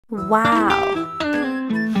Wow!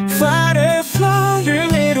 Flutter, flutter,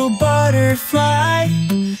 little butterfly,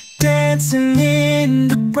 dancing in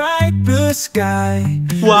the bright blue sky.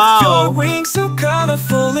 Wow! With your wings so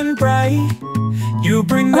colorful and bright, you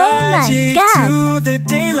bring Oh my magic God. to the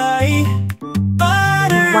daylight.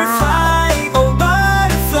 Butterfly, oh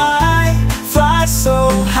butterfly, fly so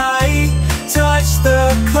high, touch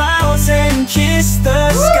the clouds and kiss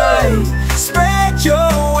the sky. Spread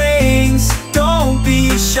your wings, don't be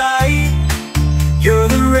shy, you're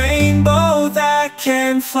the rainbow that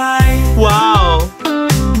can fly. Wow!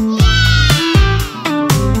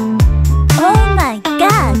 Oh my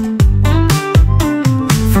God!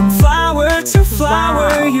 From flower to flower,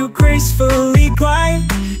 Wow. you gracefully glide,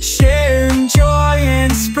 sharing joy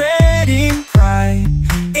and spread